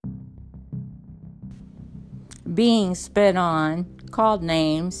being spit on, called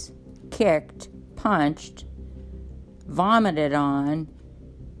names, kicked, punched, vomited on,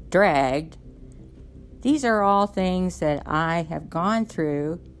 dragged. These are all things that I have gone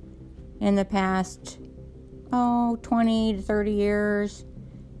through in the past, 20 to 30 years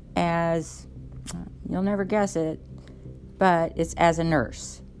as, you'll never guess it, but it's as a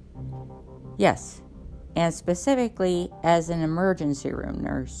nurse. Yes, and specifically as an emergency room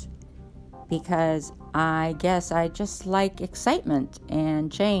nurse, because I guess I just like excitement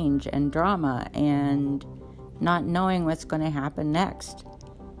and change and drama and not knowing what's going to happen next.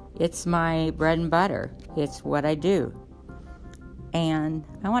 It's my bread and butter. It's what I do. And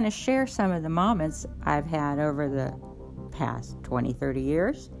I want to share some of the moments I've had over the past 20, 30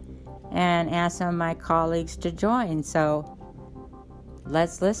 years and ask some of my colleagues to join. So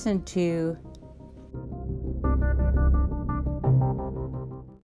let's listen to